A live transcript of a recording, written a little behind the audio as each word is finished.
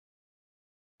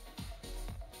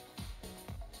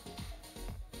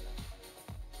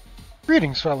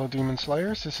Greetings, fellow Demon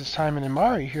Slayers. This is Timon and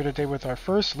Mari here today with our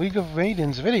first League of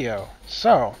Maidens video.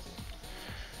 So,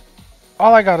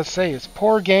 all I gotta say is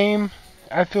poor game.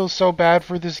 I feel so bad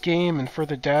for this game and for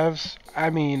the devs.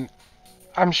 I mean,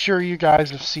 I'm sure you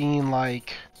guys have seen,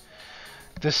 like,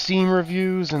 the Steam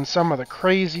reviews and some of the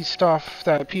crazy stuff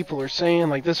that people are saying.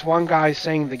 Like, this one guy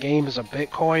saying the game is a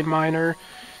Bitcoin miner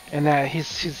and that his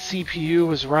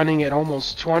CPU is running at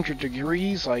almost 200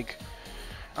 degrees. Like,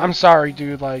 I'm sorry,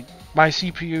 dude, like, my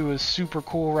CPU is super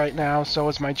cool right now, so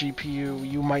is my GPU.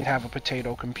 You might have a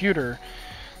potato computer.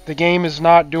 The game is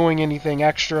not doing anything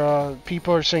extra.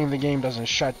 People are saying the game doesn't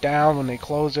shut down when they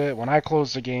close it. When I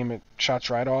close the game, it shuts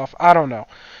right off. I don't know.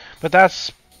 But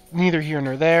that's neither here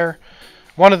nor there.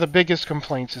 One of the biggest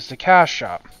complaints is the cash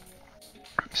shop.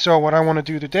 So what I want to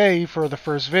do today for the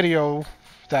first video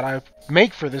that I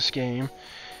make for this game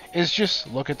is just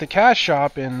look at the cash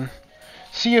shop and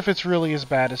see if it's really as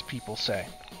bad as people say.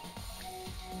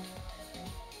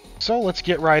 So let's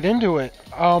get right into it.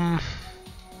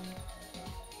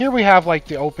 Here we have like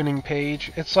the opening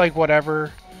page. It's like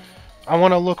whatever. I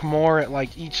want to look more at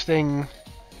like each thing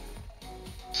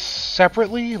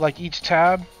separately, like each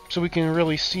tab, so we can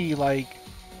really see like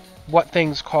what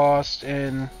things cost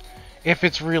and if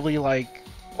it's really like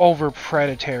over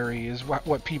predatory is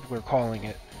what people are calling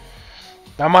it.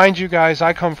 Now mind you guys,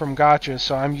 I come from gacha,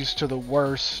 so I'm used to the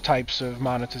worst types of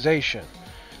monetization.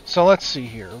 So let's see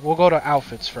here. We'll go to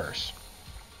outfits first.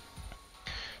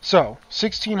 So,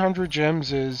 1600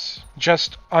 gems is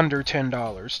just under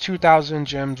 $10. 2000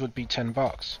 gems would be 10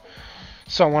 bucks.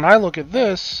 So when I look at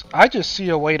this, I just see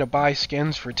a way to buy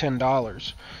skins for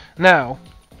 $10. Now,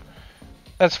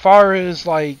 as far as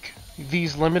like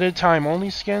these limited time only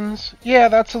skins, yeah,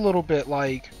 that's a little bit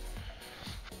like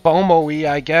FOMO-y,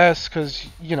 I guess, because,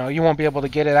 you know, you won't be able to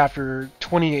get it after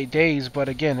 28 days, but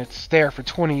again, it's there for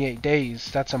 28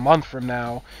 days. That's a month from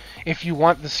now. If you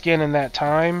want the skin in that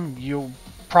time, you'll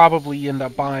probably end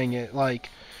up buying it.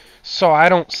 Like, so I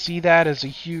don't see that as a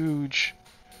huge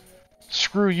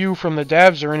screw you from the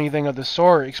devs or anything of the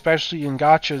sort, especially in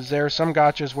gachas. There are some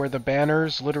gachas where the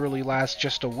banners literally last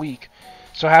just a week.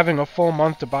 So having a full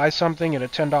month to buy something at a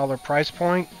 $10 price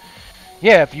point,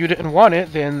 yeah, if you didn't want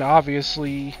it, then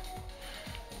obviously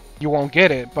you won't get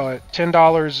it, but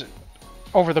 $10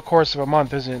 over the course of a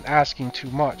month isn't asking too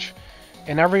much.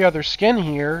 And every other skin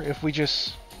here, if we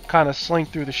just kind of slink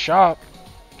through the shop,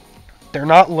 they're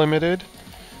not limited.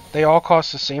 They all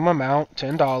cost the same amount,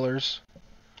 $10.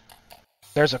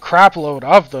 There's a crap load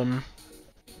of them,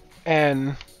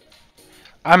 and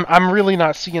I'm really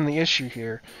not seeing the issue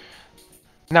here.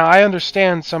 Now, I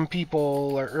understand some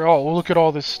people are, oh, look at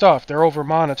all this stuff, they're over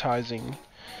monetizing.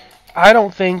 I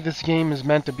don't think this game is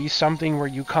meant to be something where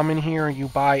you come in here and you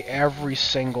buy every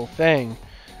single thing.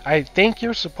 I think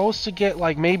you're supposed to get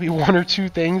like maybe one or two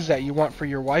things that you want for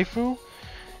your waifu.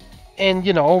 And,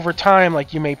 you know, over time,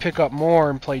 like, you may pick up more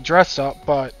and play dress up,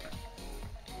 but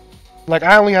like,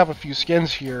 I only have a few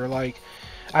skins here. Like,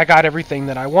 I got everything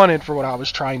that I wanted for what I was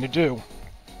trying to do.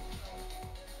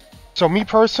 So me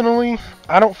personally,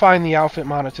 I don't find the outfit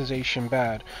monetization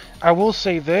bad. I will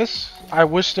say this, I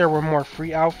wish there were more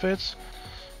free outfits,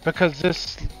 because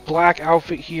this black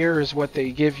outfit here is what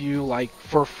they give you like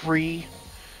for free,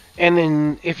 and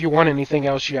then if you want anything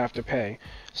else you have to pay.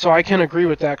 So I can agree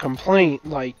with that complaint.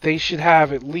 Like, they should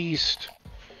have at least,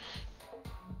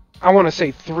 I want to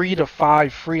say 3 to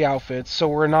 5 free outfits, so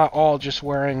we're not all just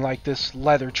wearing like this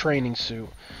leather training suit.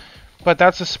 But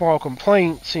that's a small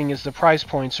complaint, seeing as the price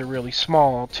points are really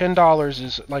small. $10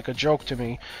 is like a joke to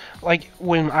me. Like,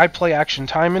 when I play Action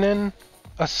Timon,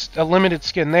 a limited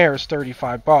skin there is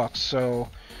 35 bucks. So,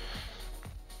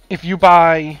 if you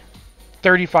buy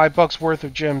 35 bucks worth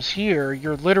of gems here,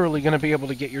 you're literally going to be able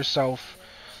to get yourself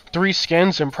 3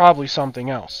 skins and probably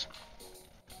something else.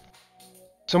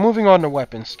 So moving on to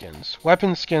weapon skins.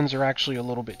 Weapon skins are actually a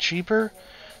little bit cheaper.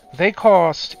 They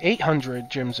cost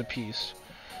 800 gems apiece.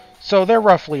 So they're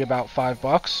roughly about 5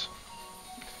 bucks.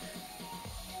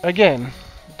 Again,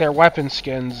 they're weapon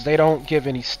skins. They don't give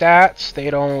any stats.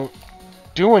 They don't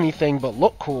do anything but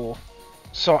look cool.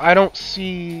 So I don't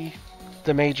see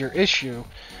the major issue.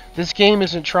 This game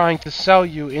isn't trying to sell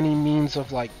you any means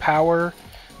of like power.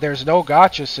 There's no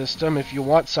gacha system. If you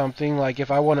want something, like if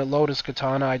I wanted Lotus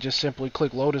Katana, I just simply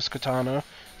click Lotus Katana,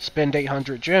 spend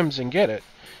 800 gems and get it.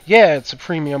 Yeah, it's a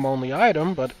premium only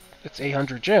item, but it's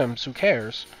 800 gems. Who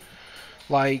cares?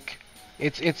 Like,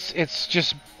 it's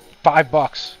just 5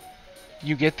 bucks.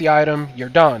 You get the item, you're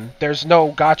done. There's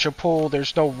no gacha pull,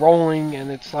 there's no rolling,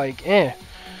 and it's like, eh.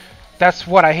 that's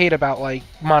what I hate about like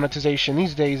monetization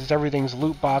these days is everything's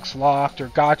loot box locked or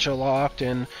gacha locked,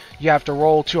 and you have to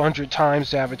roll 200 times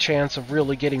to have a chance of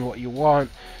really getting what you want.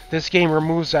 This game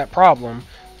removes that problem.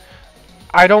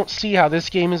 I don't see how this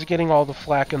game is getting all the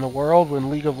flack in the world when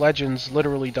League of Legends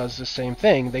literally does the same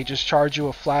thing. They just charge you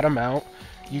a flat amount,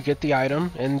 you get the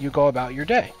item, and you go about your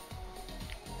day.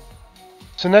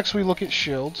 So next we look at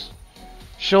shields.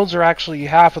 Shields are actually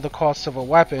half of the cost of a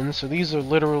weapon, so these are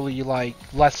literally like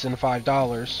less than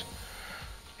 $5.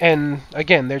 And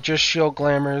again, they're just shield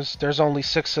glamours. There's only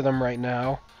 6 of them right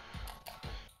now.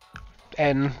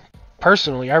 And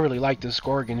personally, I really like this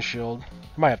Gorgon shield.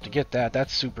 Might have to get that.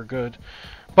 That's super good.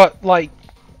 But like,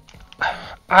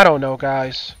 I don't know,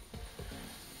 guys.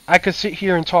 I could sit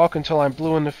here and talk until I'm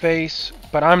blue in the face,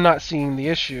 but I'm not seeing the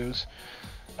issues.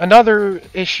 Another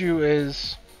issue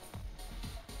is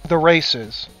the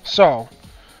races. So,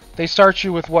 they start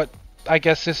you with what, I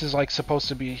guess this is like supposed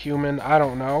to be a human, I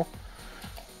don't know.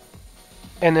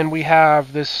 And then we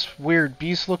have this weird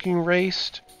beast looking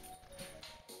race.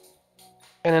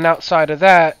 And then outside of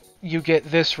that, you get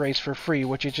this race for free,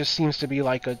 which it just seems to be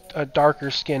like a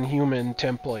darker skin human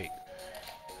template.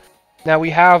 Now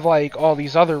we have like all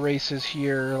these other races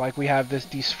here, like we have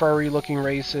these furry looking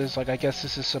races, like I guess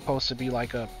this is supposed to be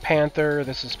like a panther,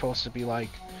 this is supposed to be like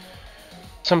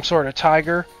some sort of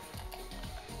tiger.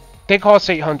 They cost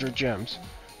 800 gems.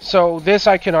 So this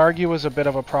I can argue is a bit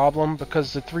of a problem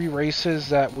because the 3 races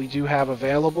that we do have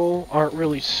available aren't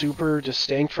really super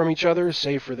distinct from each other,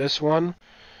 save for this one.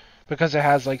 Because it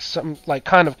has like some like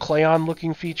kind of Cleon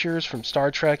looking features from Star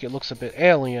Trek, it looks a bit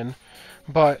alien.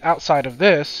 But outside of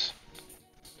this,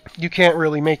 you can't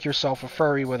really make yourself a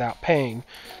furry without paying.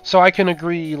 So I can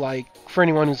agree, like, for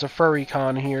anyone who's a furry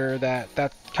con here,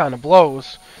 that kind of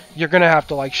blows. You're gonna have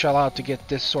to like shell out to get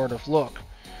this sort of look.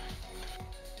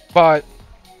 But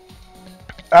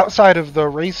outside of the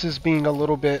races being a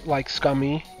little bit like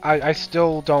scummy, I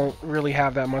still don't really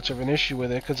have that much of an issue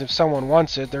with it, because if someone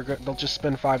wants it, they'll just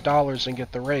spend $5 and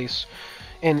get the race.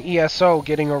 In ESO,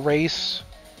 getting a race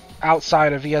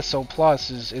outside of ESO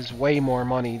Plus is way more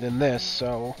money than this,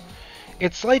 so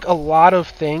it's like a lot of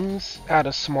things at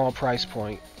a small price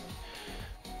point.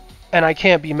 And I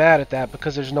can't be mad at that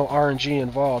because there's no RNG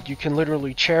involved. You can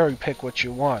literally cherry pick what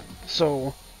you want.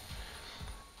 So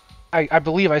I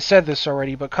believe I said this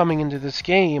already, but coming into this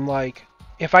game, like,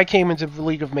 if I came into the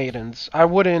League of Maidens, I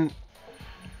wouldn't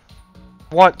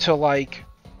want to, like,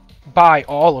 buy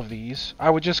all of these. I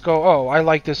would just go, oh, I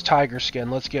like this tiger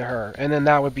skin, let's get her. And then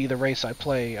that would be the race I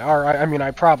play. Or, I mean,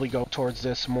 I'd probably go towards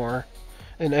this more,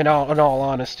 in all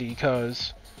honesty,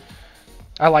 because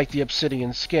I like the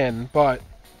obsidian skin, but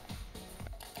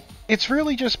it's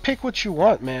really just pick what you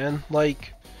want, man.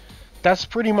 Like, that's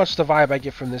pretty much the vibe I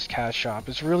get from this cash shop.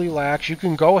 It's really lax. You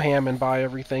can go ham and buy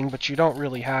everything, but you don't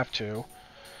really have to.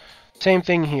 Same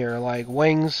thing here, like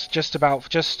wings, just about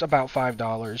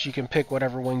 $5. You can pick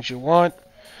whatever wings you want.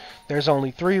 There's only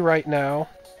 3 right now.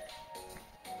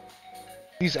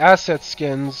 These asset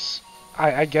skins,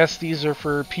 I guess these are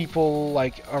for people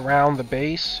like around the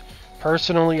base.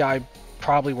 Personally, I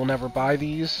probably will never buy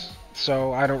these,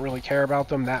 so I don't really care about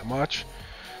them that much.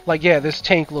 Like, yeah, this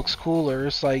tank looks cooler.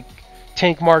 It's like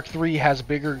Tank Mark 3 has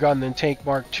bigger gun than Tank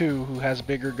Mark 2, who has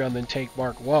bigger gun than Tank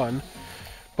Mark 1.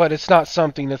 But it's not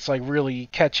something that's like really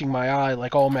catching my eye,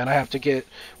 like, oh man, I have to get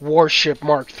Warship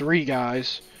Mark 3,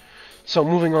 guys. So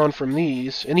moving on from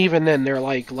these, and even then they're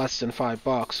like less than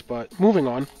 $5, but moving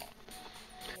on.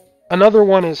 Another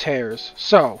one is hairs.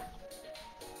 So,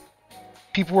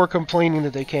 people were complaining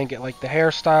that they can't get like the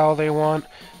hairstyle they want.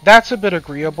 That's a bit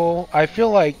agreeable. I feel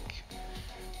like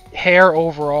hair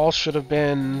overall should have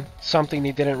been something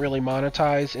they didn't really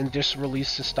monetize and just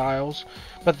release the styles.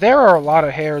 But there are a lot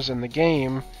of hairs in the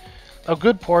game. A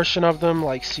good portion of them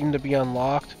like seem to be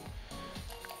unlocked.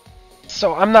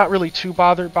 So I'm not really too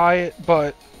bothered by it,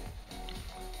 but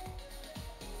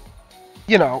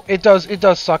you know, it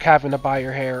does suck having to buy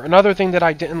your hair. Another thing that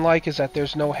I didn't like is that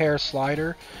there's no hair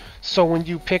slider. So when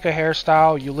you pick a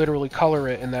hairstyle, you literally color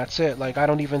it and that's it. Like, I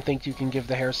don't even think you can give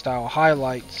the hairstyle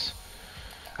highlights.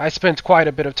 I spent quite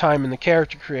a bit of time in the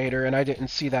character creator and I didn't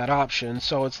see that option.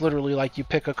 So it's literally like you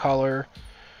pick a color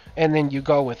and then you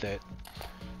go with it.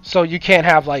 So you can't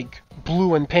have like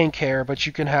blue and pink hair, but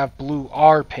you can have blue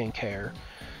or pink hair.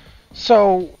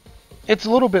 So it's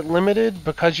a little bit limited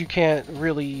because you can't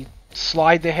really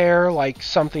slide the hair like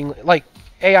something like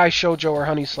AI Shoujo or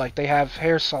Honey Select. They have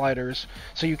hair sliders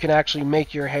so you can actually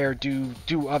make your hair do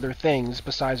other things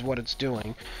besides what it's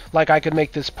doing. Like, I could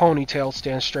make this ponytail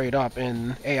stand straight up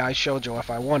in AI Shoujo if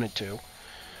I wanted to.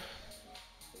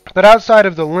 But outside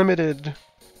of the limited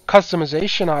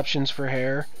customization options for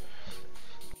hair,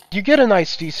 you get a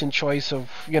nice, decent choice of,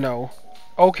 you know,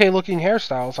 okay looking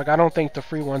hairstyles. Like, I don't think the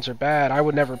free ones are bad. I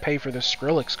would never pay for this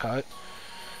Skrillex cut.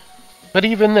 But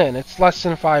even then, it's less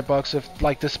than $5 if,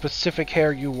 like, the specific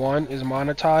hair you want is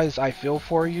monetized. I feel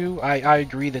for you. I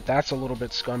agree that that's a little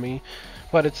bit scummy.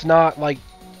 But it's not, like,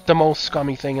 the most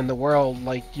scummy thing in the world.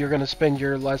 Like, you're going to spend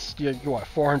your what,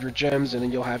 400 gems, and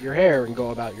then you'll have your hair and go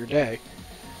about your day.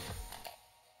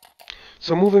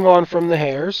 So moving on from the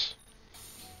hairs,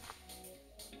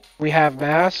 we have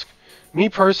mask. Me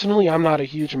personally, I'm not a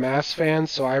huge mask fan,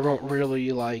 so I won't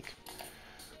really, like,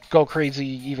 go crazy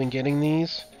even getting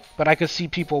these. But I could see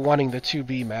people wanting the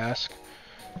 2B mask.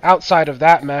 Outside of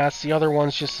that mask, the other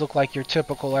ones just look like your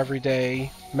typical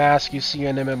everyday mask you see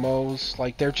in MMOs.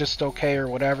 Like, they're just okay or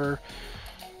whatever.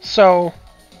 So,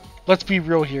 let's be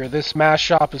real here. This mask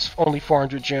shop is only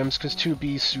 400 gems because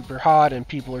 2B is super hot and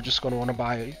people are just going to want to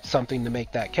buy something to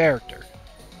make that character.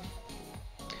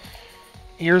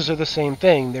 Ears are the same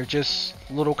thing. They're just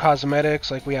little cosmetics.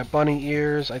 Like, we have bunny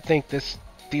ears. I think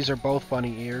these are both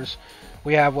bunny ears.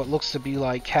 We have what looks to be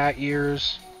like cat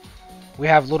ears. We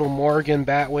have little Morgan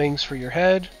bat wings for your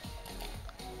head.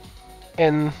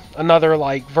 And another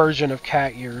like version of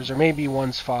cat ears, or maybe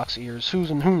one's fox ears.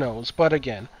 Who knows? But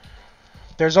again,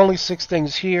 there's only 6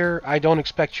 things here. I don't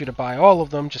expect you to buy all of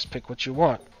them. Just pick what you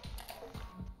want.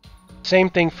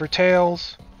 Same thing for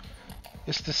tails.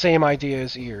 It's the same idea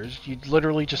as ears. You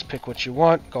literally just pick what you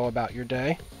want, go about your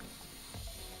day.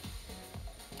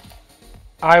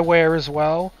 Eyewear as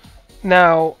well.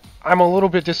 Now, I'm a little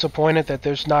bit disappointed that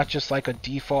there's not just like a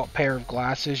default pair of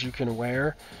glasses you can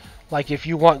wear. Like, if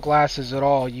you want glasses at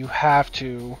all, you have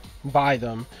to buy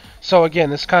them. So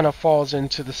again, this kind of falls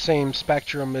into the same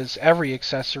spectrum as every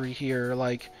accessory here,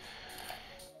 like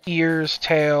ears,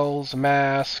 tails,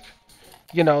 mask.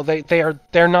 You know,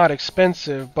 they're not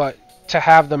expensive, but to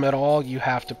have them at all, you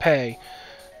have to pay.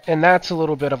 And that's a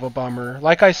little bit of a bummer.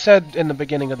 Like I said in the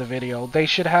beginning of the video, they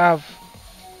should have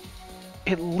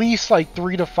at least like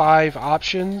 3 to 5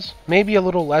 options, maybe a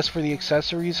little less for the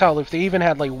accessories. Hell, if they even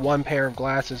had like 1 pair of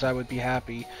glasses, I would be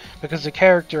happy, because the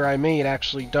character I made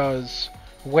actually does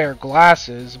wear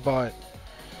glasses, but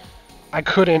I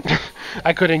couldn't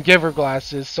I couldn't give her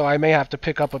glasses, so I may have to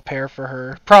pick up a pair for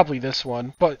her, probably this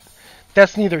one, but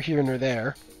that's neither here nor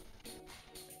there.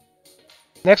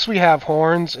 Next we have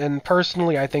horns, and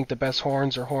personally I think the best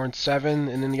horns are horn 7,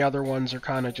 and then the other ones are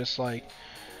kind of just like,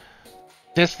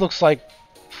 this looks like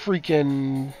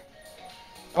freaking,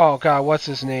 oh god, what's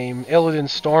his name? Illidan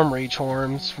Stormrage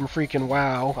horns from freaking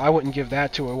WoW. I wouldn't give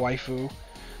that to a waifu.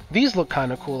 These look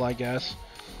kind of cool, I guess.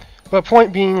 But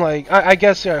point being, like, I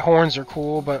guess yeah, horns are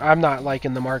cool, but I'm not like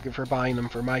in the market for buying them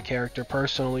for my character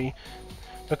personally,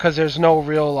 because there's no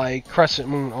real like Crescent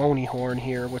Moon Oni horn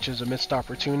here, which is a missed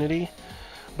opportunity.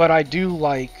 But I do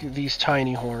like these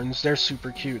tiny horns. They're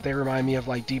super cute. They remind me of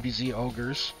like DBZ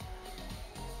ogres.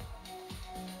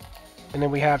 And then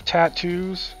we have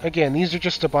tattoos. Again, these are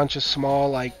just a bunch of small,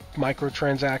 like,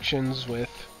 microtransactions with...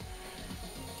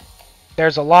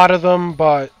 There's a lot of them,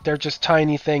 but they're just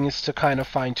tiny things to kind of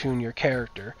fine-tune your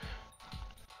character.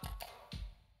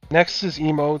 Next is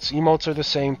emotes. Emotes are the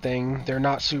same thing. They're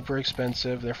not super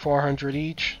expensive. They're 400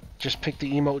 each. Just pick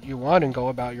the emote you want and go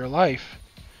about your life.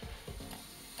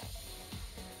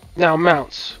 Now,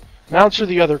 mounts. Mounts are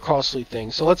the other costly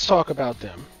thing, so let's talk about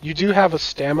them. You do have a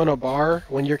stamina bar.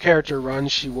 When your character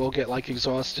runs, she will get like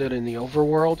exhausted in the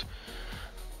overworld.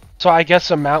 So I guess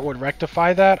a mount would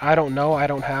rectify that. I don't know, I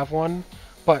don't have one.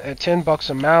 But at $10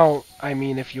 a mount, I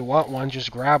mean, if you want one, just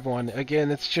grab one.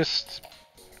 Again, it's just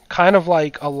kind of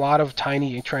like a lot of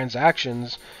tiny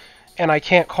transactions. And I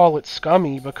can't call it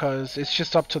scummy because it's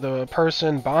just up to the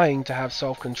person buying to have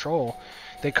self-control.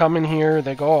 They come in here,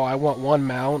 they go, oh, I want one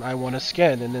mount, I want a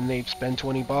skin, and then they spend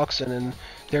 $20 and then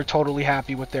they're totally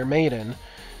happy with their Maiden.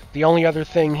 The only other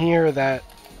thing here that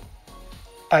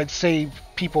I'd say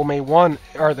people may want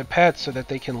are the pets so that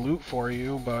they can loot for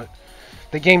you, but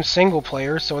the game's single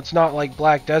player, so it's not like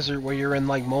Black Desert where you're in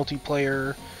like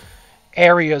multiplayer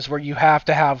areas where you have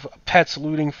to have pets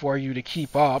looting for you to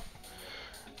keep up.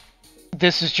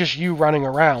 This is just you running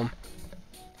around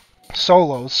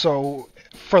solo, so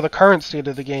for the current state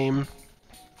of the game,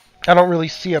 I don't really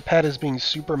see a pet as being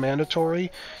super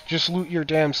mandatory. Just loot your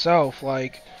damn self.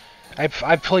 Like,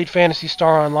 I've played Phantasy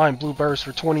Star Online Blue Burst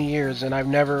for 20 years, and I've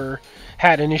never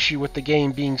had an issue with the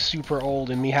game being super old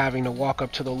and me having to walk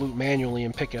up to the loot manually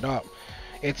and pick it up.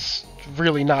 It's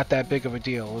really not that big of a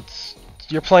deal.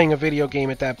 You're playing a video game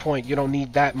at that point. You don't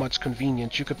need that much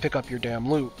convenience. You could pick up your damn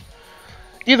loot.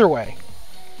 Either way,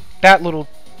 that little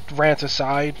rant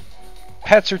aside,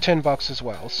 pets are $10 as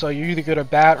well. So you either get a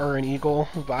bat or an eagle,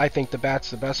 but I think the bat's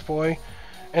the best boy.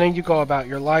 and then you go about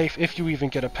your life if you even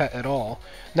get a pet at all.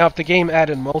 Now, if the game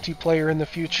added multiplayer in the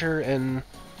future and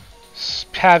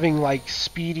having like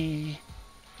speedy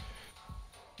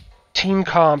team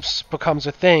comps becomes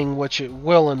a thing, which it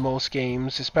will in most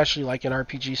games, especially like an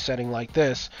RPG setting like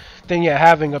this, then yeah,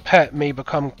 having a pet may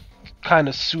become kind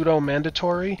of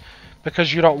pseudo-mandatory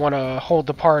because you don't want to hold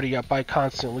the party up by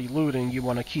constantly looting. You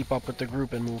want to keep up with the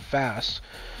group and move fast.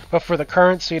 But for the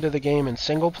current state of the game in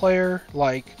single player,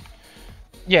 like,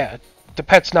 yeah, the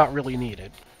pet's not really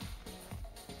needed.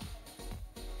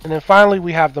 And then finally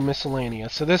we have the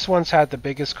miscellaneous. So this one's had the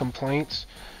biggest complaints,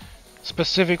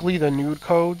 specifically the nude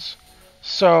codes.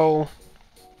 So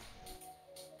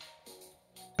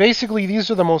basically these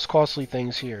are the most costly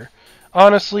things here.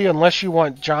 Honestly, unless you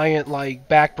want giant like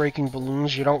back-breaking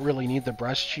balloons, you don't really need the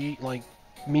breast cheat. Like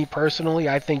me personally,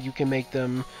 I think you can make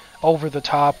them over the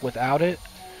top without it.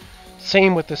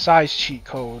 Same with the size cheat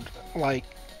code. Like,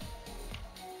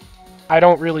 I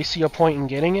don't really see a point in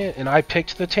getting it, and I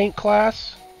picked the tank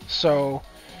class, so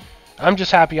I'm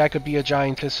just happy I could be a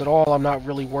giantess at all. I'm not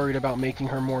really worried about making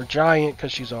her more giant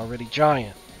because she's already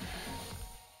giant.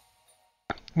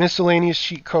 Miscellaneous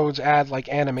cheat codes add like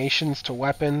animations to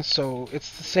weapons, so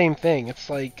it's the same thing. It's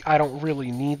like, I don't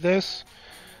really need this,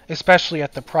 especially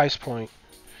at the price point.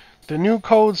 The new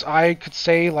codes, I could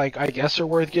say, like, I guess are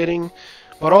worth getting,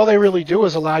 but all they really do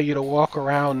is allow you to walk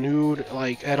around nude,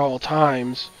 like, at all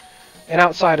times. And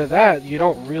outside of that, you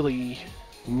don't really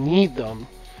need them.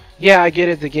 Yeah, I get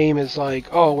it, the game is like,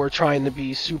 oh, we're trying to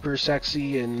be super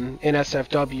sexy and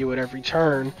NSFW at every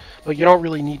turn, but you don't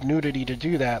really need nudity to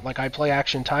do that. Like, I play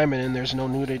Action Time and there's no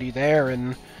nudity there,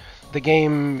 and the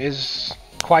game is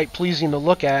quite pleasing to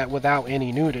look at without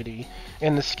any nudity.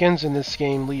 And the skins in this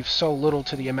game leave so little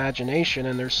to the imagination,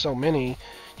 and there's so many,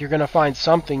 you're going to find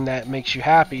something that makes you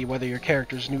happy, whether your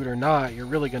character's nude or not. You're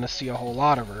really going to see a whole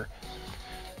lot of her.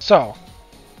 So,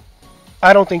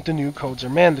 I don't think the nude codes are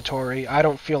mandatory. I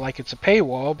don't feel like it's a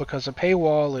paywall, because a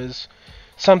paywall is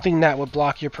something that would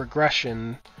block your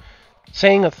progression.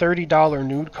 Saying a $30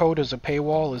 nude code is a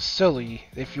paywall is silly.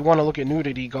 If you want to look at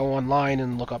nudity, go online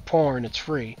and look up porn. It's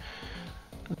free.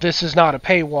 This is not a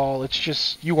paywall. It's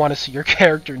just you want to see your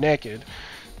character naked.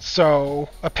 So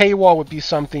a paywall would be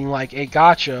something like a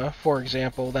gacha, for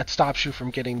example, that stops you from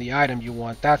getting the item you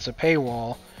want. That's a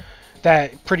paywall.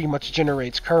 That pretty much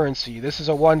generates currency. This is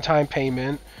a one-time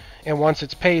payment, and once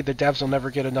it's paid, the devs will never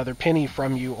get another penny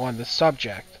from you on the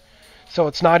subject. So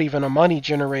it's not even a money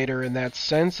generator in that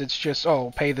sense. It's just,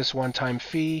 oh, pay this one-time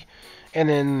fee, and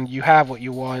then you have what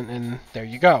you want, and there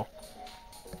you go.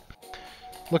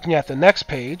 Looking at the next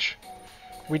page,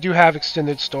 we do have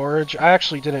extended storage. I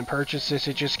actually didn't purchase this.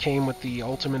 It just came with the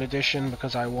Ultimate Edition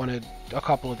because I wanted a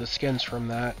couple of the skins from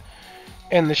that.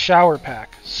 And the shower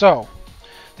pack. So,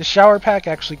 the shower pack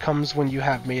actually comes when you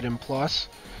have Maiden Plus.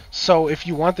 So if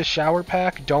you want the shower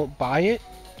pack, don't buy it.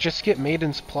 Just get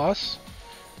Maidens Plus.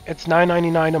 It's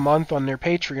 $9.99 a month on their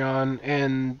Patreon,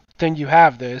 and then you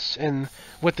have this. And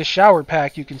with the shower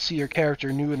pack, you can see your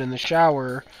character nude in the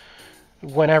shower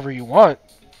whenever you want.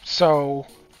 So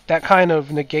that kind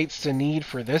of negates the need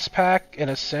for this pack in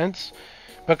a sense.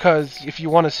 Because if you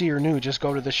want to see her nude, just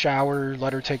go to the shower,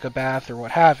 let her take a bath, or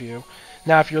what have you.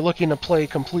 Now, if you're looking to play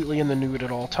completely in the nude at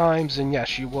all times, then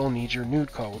yes, you will need your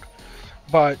nude code.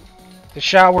 But the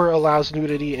shower allows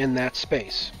nudity in that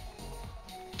space.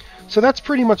 So that's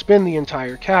pretty much been the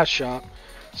entire cash shop.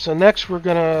 So next we're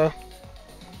going to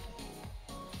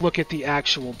look at the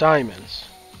actual diamonds.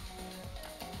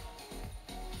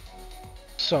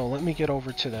 So let me get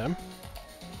over to them.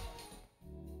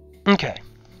 Okay.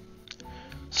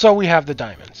 So we have the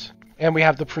diamonds. And we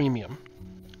have the premium.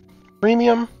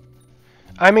 Premium,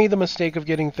 I made the mistake of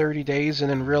getting 30 days and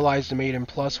then realized the Maiden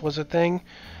Plus was a thing.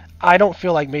 I don't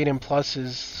feel like Maiden Plus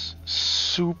is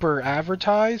super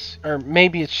advertised, or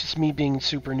maybe it's just me being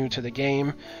super new to the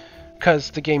game,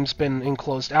 because the game's been in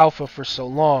closed alpha for so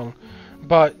long.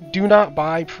 But do not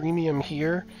buy premium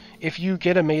here. If you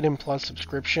get a Maiden Plus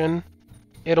subscription,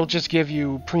 it'll just give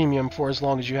you premium for as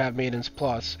long as you have Maidens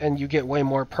Plus, and you get way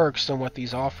more perks than what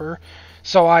these offer.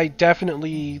 So I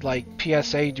definitely, like,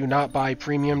 PSA, do not buy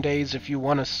premium days. If you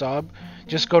want to sub,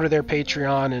 just go to their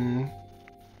Patreon and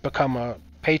become a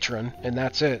patron, and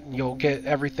that's it. You'll get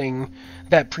everything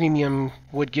that premium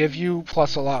would give you,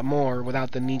 plus a lot more,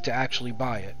 without the need to actually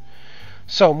buy it.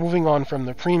 So, moving on from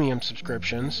the premium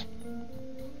subscriptions,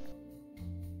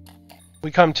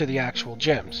 we come to the actual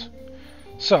gems.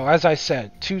 So, as I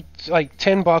said,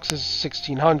 $10 is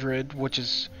 1,600, which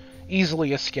is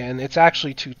easily a skin. It's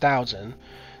actually 2,000.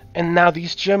 And now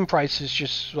these gem prices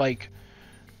just, like,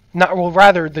 Not, well,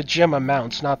 rather the gem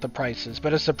amounts, not the prices.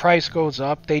 But as the price goes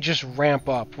up, they just ramp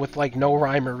up with like no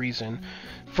rhyme or reason.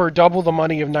 For double the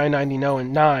money of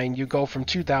 9.99, you go from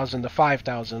 2,000 to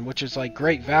 5,000, which is like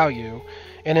great value.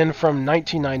 And then from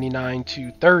 19.99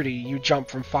 to 30, you jump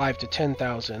from 5 to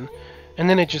 10,000, and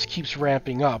then it just keeps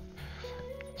ramping up.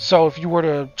 So if you were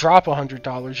to drop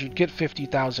 $100, you'd get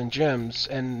 50,000 gems,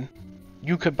 and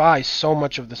you could buy so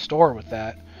much of the store with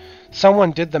that.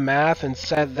 Someone did the math and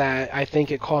said that I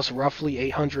think it costs roughly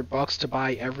 800 bucks to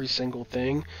buy every single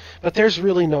thing, but there's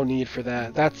really no need for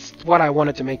that. That's what I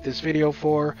wanted to make this video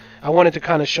for. I wanted to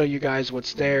kind of show you guys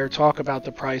what's there, talk about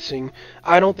the pricing.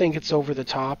 I don't think it's over the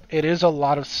top. It is a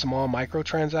lot of small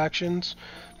microtransactions,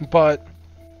 but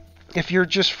if you're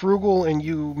just frugal and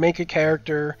you make a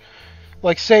character,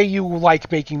 like say you like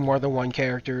making more than one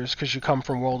characters because you come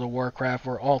from World of Warcraft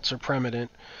where alts are permanent,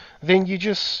 then you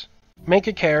just make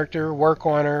a character, work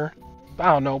on her,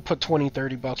 I don't know, put 20,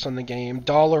 30 bucks on the game,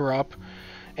 dollar up,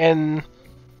 and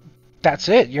that's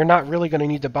it. You're not really going to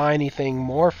need to buy anything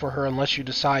more for her unless you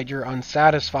decide you're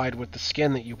unsatisfied with the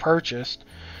skin that you purchased,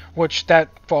 which that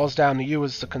falls down to you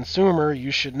as the consumer.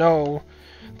 You should know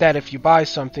that if you buy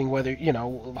something, whether, you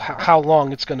know, how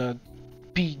long it's going to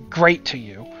be great to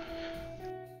you.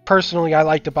 Personally, I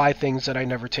like to buy things that I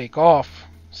never take off,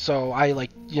 so I like,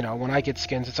 you know, when I get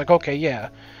skins, it's like, okay, yeah.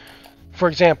 For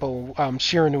example,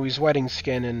 Shiranui's wedding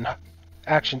skin in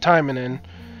Action Taimanin,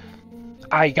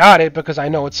 I got it because I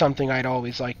know it's something I'd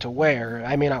always like to wear.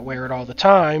 I may not wear it all the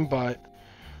time, but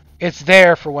it's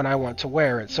there for when I want to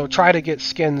wear it. So try to get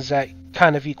skins that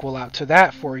kind of equal out to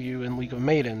that for you in League of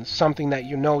Maidens, something that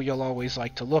you know you'll always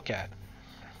like to look at.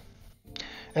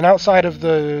 And outside of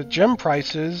the gem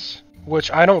prices,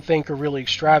 which I don't think are really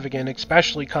extravagant,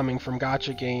 especially coming from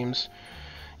gacha games,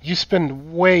 you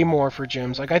spend way more for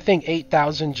gems. Like, I think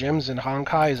 8,000 gems in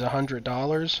Honkai is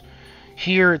 $100.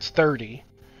 Here it's 30.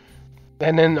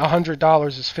 And then $100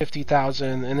 is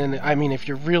 50,000. And then, I mean, if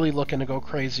you're really looking to go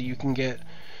crazy, you can get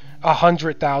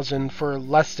 100,000 for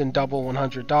less than double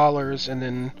 $100. And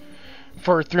then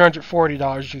for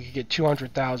 $340, you could get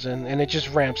 200,000. And it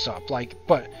just ramps up. Like,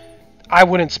 but I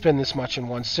wouldn't spend this much in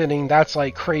one sitting. That's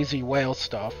like crazy whale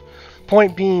stuff.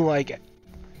 Point being, like,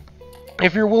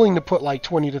 if you're willing to put like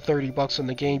 20 to 30 bucks in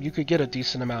the game, you could get a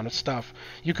decent amount of stuff.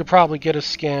 You could probably get a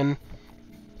skin,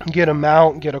 get a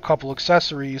mount, get a couple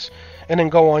accessories, and then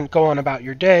go on about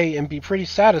your day and be pretty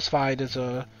satisfied as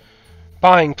a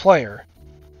buying player.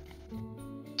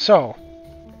 So,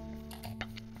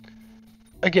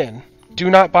 again,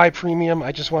 do not buy premium.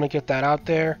 I just want to get that out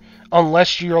there.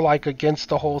 Unless you're like against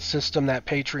the whole system that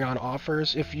Patreon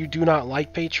offers. If you do not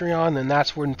like Patreon, then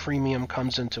that's when premium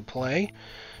comes into play,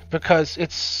 because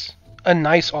it's a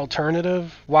nice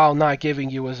alternative while not giving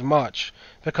you as much,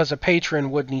 because a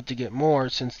patron would need to get more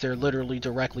since they're literally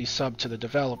directly subbed to the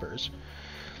developers.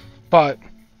 But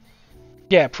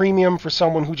yeah, premium for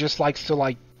someone who just likes to,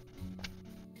 like,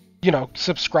 you know,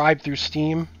 subscribe through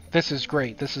Steam, this is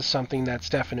great. This is something that's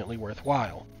definitely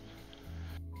worthwhile.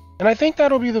 And I think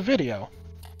that'll be the video.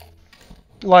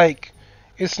 Like,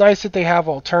 it's nice that they have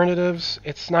alternatives.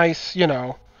 It's nice, you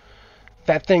know,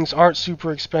 that things aren't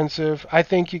super expensive. I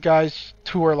think you guys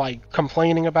who are like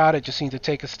complaining about it just need to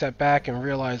take a step back and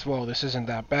realize, whoa, this isn't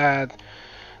that bad.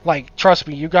 Like, trust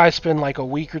me, you guys spend like a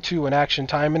week or two in Action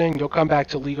Taimanin, you'll come back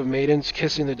to League of Maidens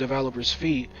kissing the developers'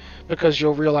 feet, because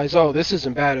you'll realize, oh, this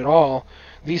isn't bad at all.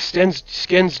 These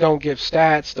skins don't give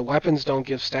stats, the weapons don't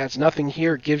give stats, nothing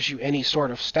here gives you any sort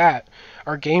of stat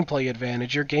or gameplay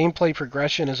advantage. Your gameplay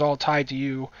progression is all tied to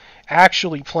you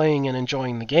actually playing and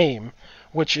enjoying the game,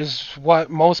 which is what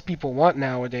most people want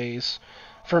nowadays.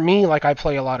 For me, like, I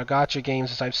play a lot of gacha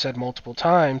games, as I've said multiple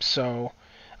times, so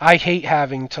I hate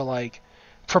having to, like,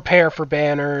 prepare for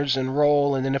banners and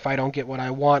roll, and then if I don't get what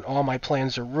I want, all my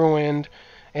plans are ruined,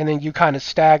 and then you kind of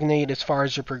stagnate as far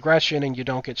as your progression, and you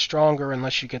don't get stronger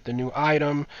unless you get the new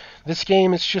item. This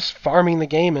game is just farming the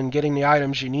game and getting the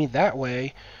items you need that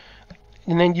way,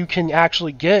 and then you can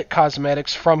actually get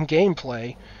cosmetics from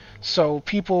gameplay. So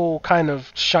people kind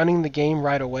of shunning the game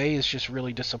right away is just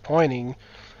really disappointing,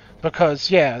 because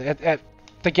yeah,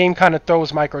 the game kind of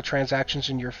throws microtransactions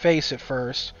in your face at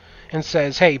first and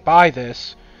says, hey, buy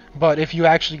this, but if you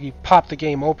actually pop the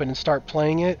game open and start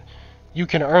playing it, you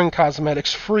can earn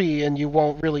cosmetics free, and you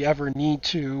won't really ever need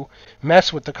to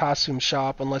mess with the costume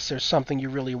shop unless there's something you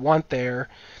really want there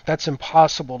that's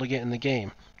impossible to get in the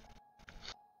game.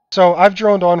 So I've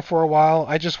droned on for a while.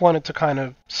 I just wanted to kind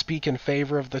of speak in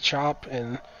favor of the shop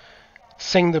and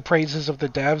sing the praises of the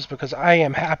devs, because I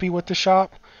am happy with the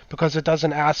shop because it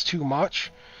doesn't ask too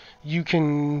much. you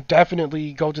can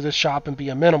definitely go to this shop and be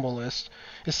a minimalist.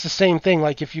 It's the same thing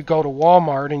like if you go to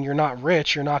Walmart and you're not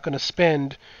rich, you're not going to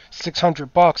spend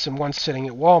 $600 in one sitting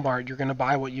at Walmart. You're going to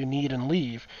buy what you need and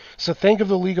leave. So think of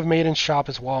the League of Maidens shop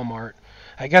as Walmart.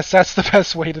 I guess that's the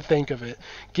best way to think of it.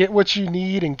 Get what you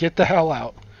need and get the hell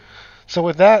out. So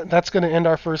with that, that's going to end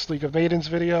our first League of Maidens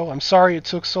video. I'm sorry it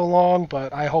took so long,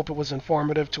 but I hope it was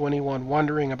informative to anyone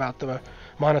wondering about the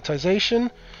monetization.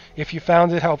 If you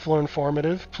found it helpful or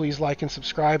informative, please like and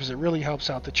subscribe as it really helps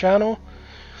out the channel.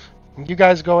 You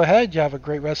guys go ahead. You have a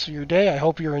great rest of your day. I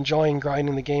hope you're enjoying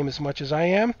grinding the game as much as I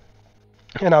am.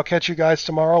 And I'll catch you guys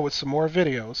tomorrow with some more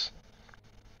videos.